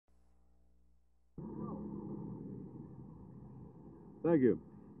Thank you.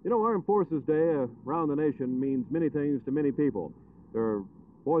 You know, Armed Forces Day around the nation means many things to many people. There are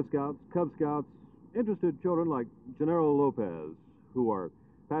Boy Scouts, Cub Scouts, interested children like Genaro Lopez, who are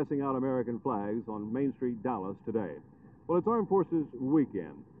passing out American flags on Main Street, Dallas today. Well, it's Armed Forces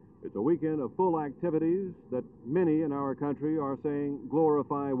Weekend. It's a weekend of full activities that many in our country are saying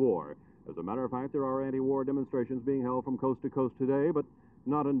glorify war. As a matter of fact, there are anti-war demonstrations being held from coast to coast today, but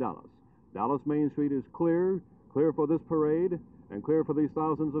not in Dallas. Dallas Main Street is clear for this parade, and clear for these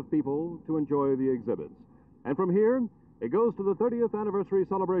thousands of people to enjoy the exhibits. And from here, it goes to the 30th anniversary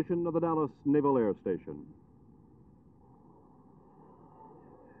celebration of the Dallas Naval Air Station.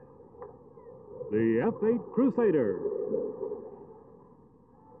 The F8 Crusader.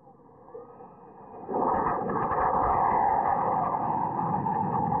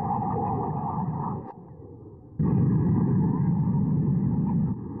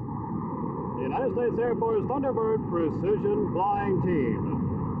 The United States Air Force Thunderbird Precision Flying Team.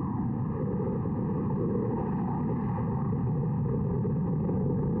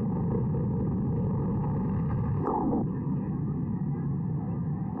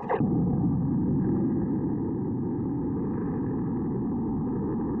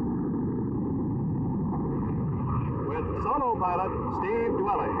 With solo pilot Steve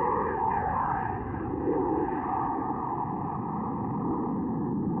Dwelly.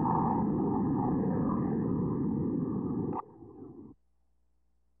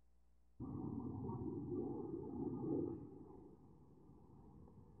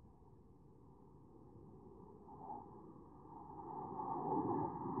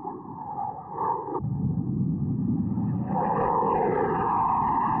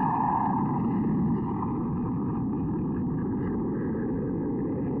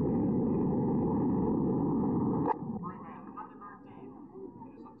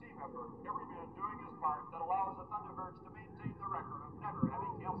 Every man doing his part that allows the Thunderbirds to maintain the record of never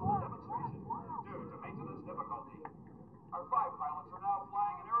having canceled a demonstration due to maintenance difficulty. Our 5 pilots are now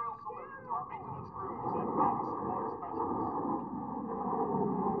flying an aerial salute to our maintenance crews and ground support specialists.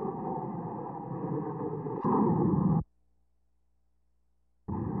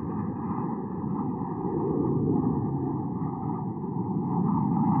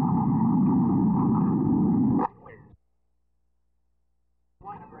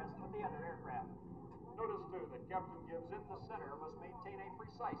 With the other aircraft. Notice, too, that Captain Gibbs in the center must maintain a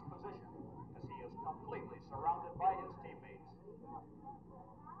precise position, as he is completely surrounded by his teammates.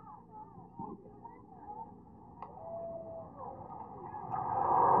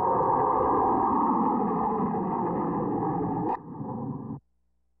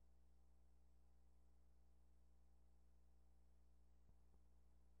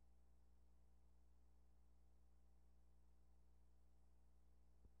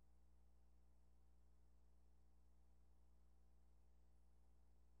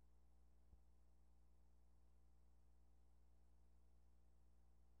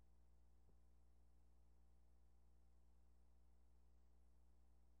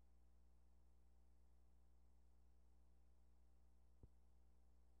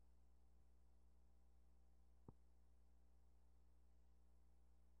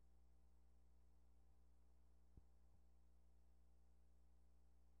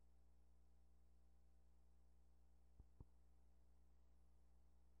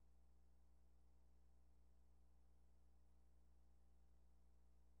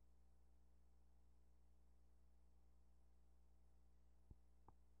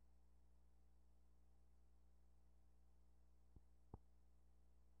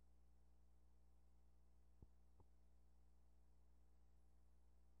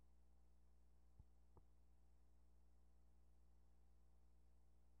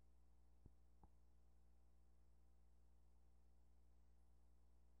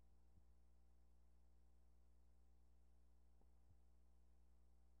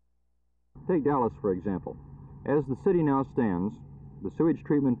 Take Dallas, for example. As the city now stands, the sewage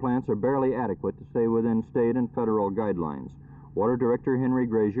treatment plants are barely adequate to stay within state and federal guidelines. Water Director Henry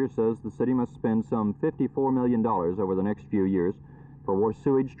Grazier says the city must spend some $54 million over the next few years for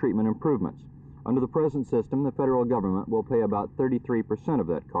sewage treatment improvements. Under the present system, the federal government will pay about 33% of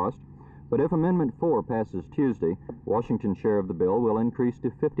that cost, but if Amendment 4 passes Tuesday, Washington's share of the bill will increase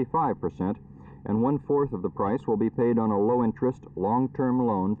to 55%, and 1/4 of the price will be paid on a low-interest, long-term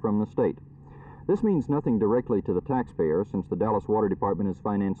loan from the state. This means nothing directly to the taxpayer, since the Dallas Water Department is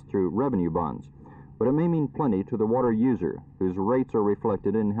financed through revenue bonds, but it may mean plenty to the water user, whose rates are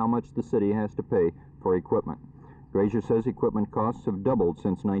reflected in how much the city has to pay for equipment. Grazier says equipment costs have doubled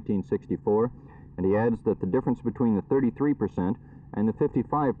since 1964, and he adds that the difference between the 33% and the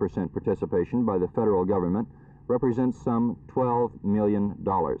 55% participation by the federal government represents some $12 million.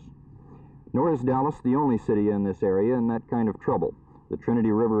 Nor is Dallas the only city in this area in that kind of trouble. The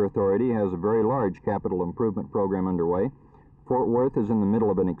Trinity River Authority has a very large capital improvement program underway. Fort Worth is in the middle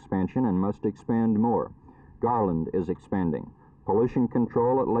of an expansion and must expand more. Garland is expanding. Pollution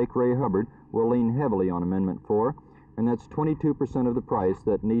control at Lake Ray Hubbard will lean heavily on Amendment 4, and that's 22% of the price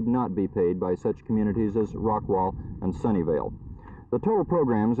that need not be paid by such communities as Rockwall and Sunnyvale. The total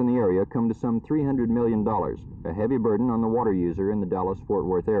programs in the area come to some $300 million, a heavy burden on the water user in the Dallas-Fort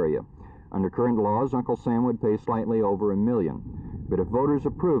Worth area. Under current laws, Uncle Sam would pay slightly over $1 million. But if voters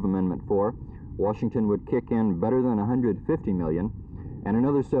approve Amendment 4, Washington would kick in better than $150 million, and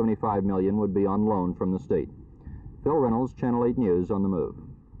another $75 million would be on loan from the state. Phil Reynolds, Channel 8 News, on the move.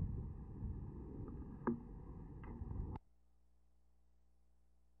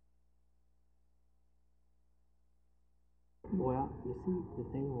 Well, you see, the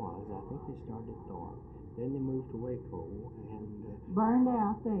thing was, I think they started at Thorpe, then they moved to Waco, and burned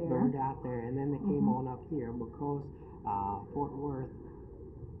out there, and then they came on up here because Fort Worth,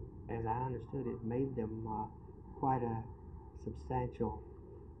 as I understood it, made them quite a substantial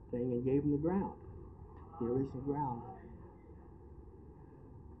thing and gave them the ground, the original ground.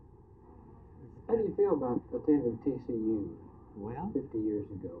 How do you feel about attending TCU Well, 50 years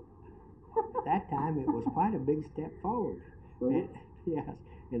ago? at that time it was quite a big step forward. Was it? Yes,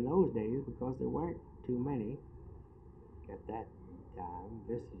 in those days, because there weren't too many at that time.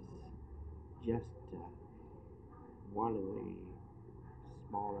 This is just one of the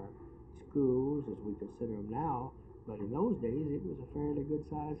smaller schools as we consider them now, but in those days it was a fairly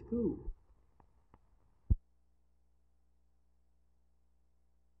good-sized school.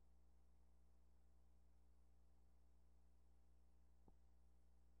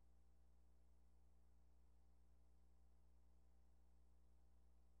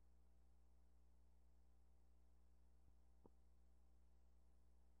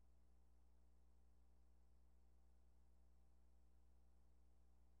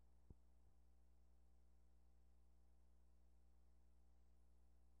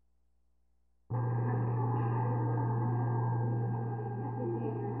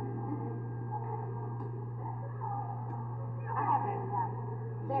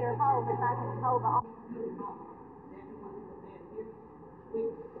 Better hold if I can hold the.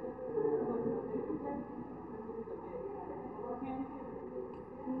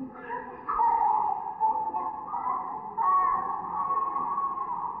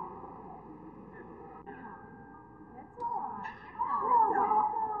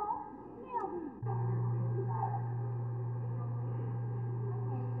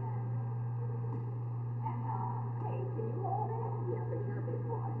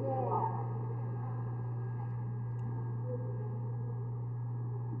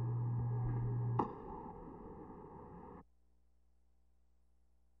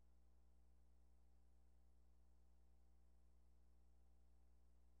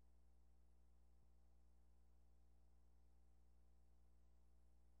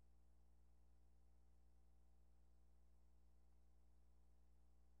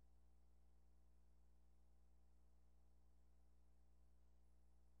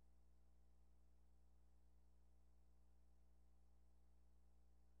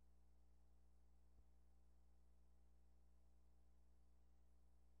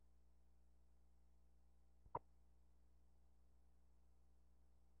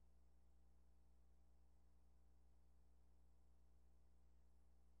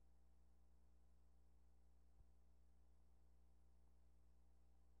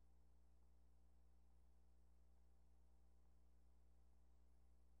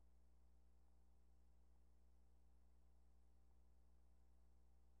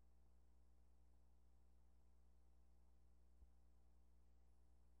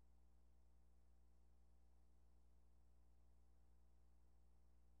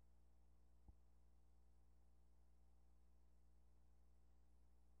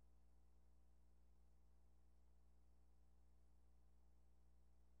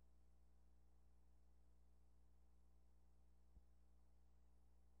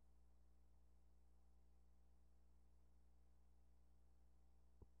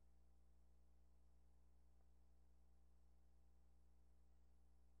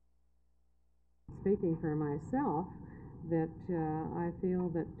 Speaking for myself, that I feel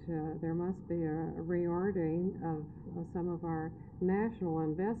that there must be a reordering of some of our national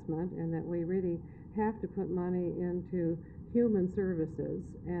investment, and that we really have to put money into human services,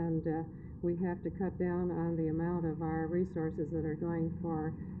 and we have to cut down on the amount of our resources that are going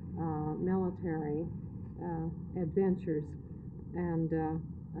for military adventures. And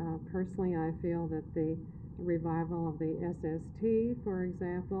personally, I feel that the revival of the SST, for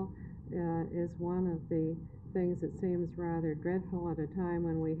example, is one of the things that seems rather dreadful at a time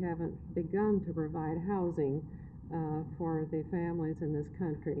when we haven't begun to provide housing for the families in this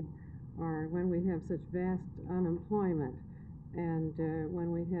country, or when we have such vast unemployment, and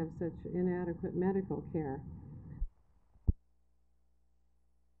when we have such inadequate medical care.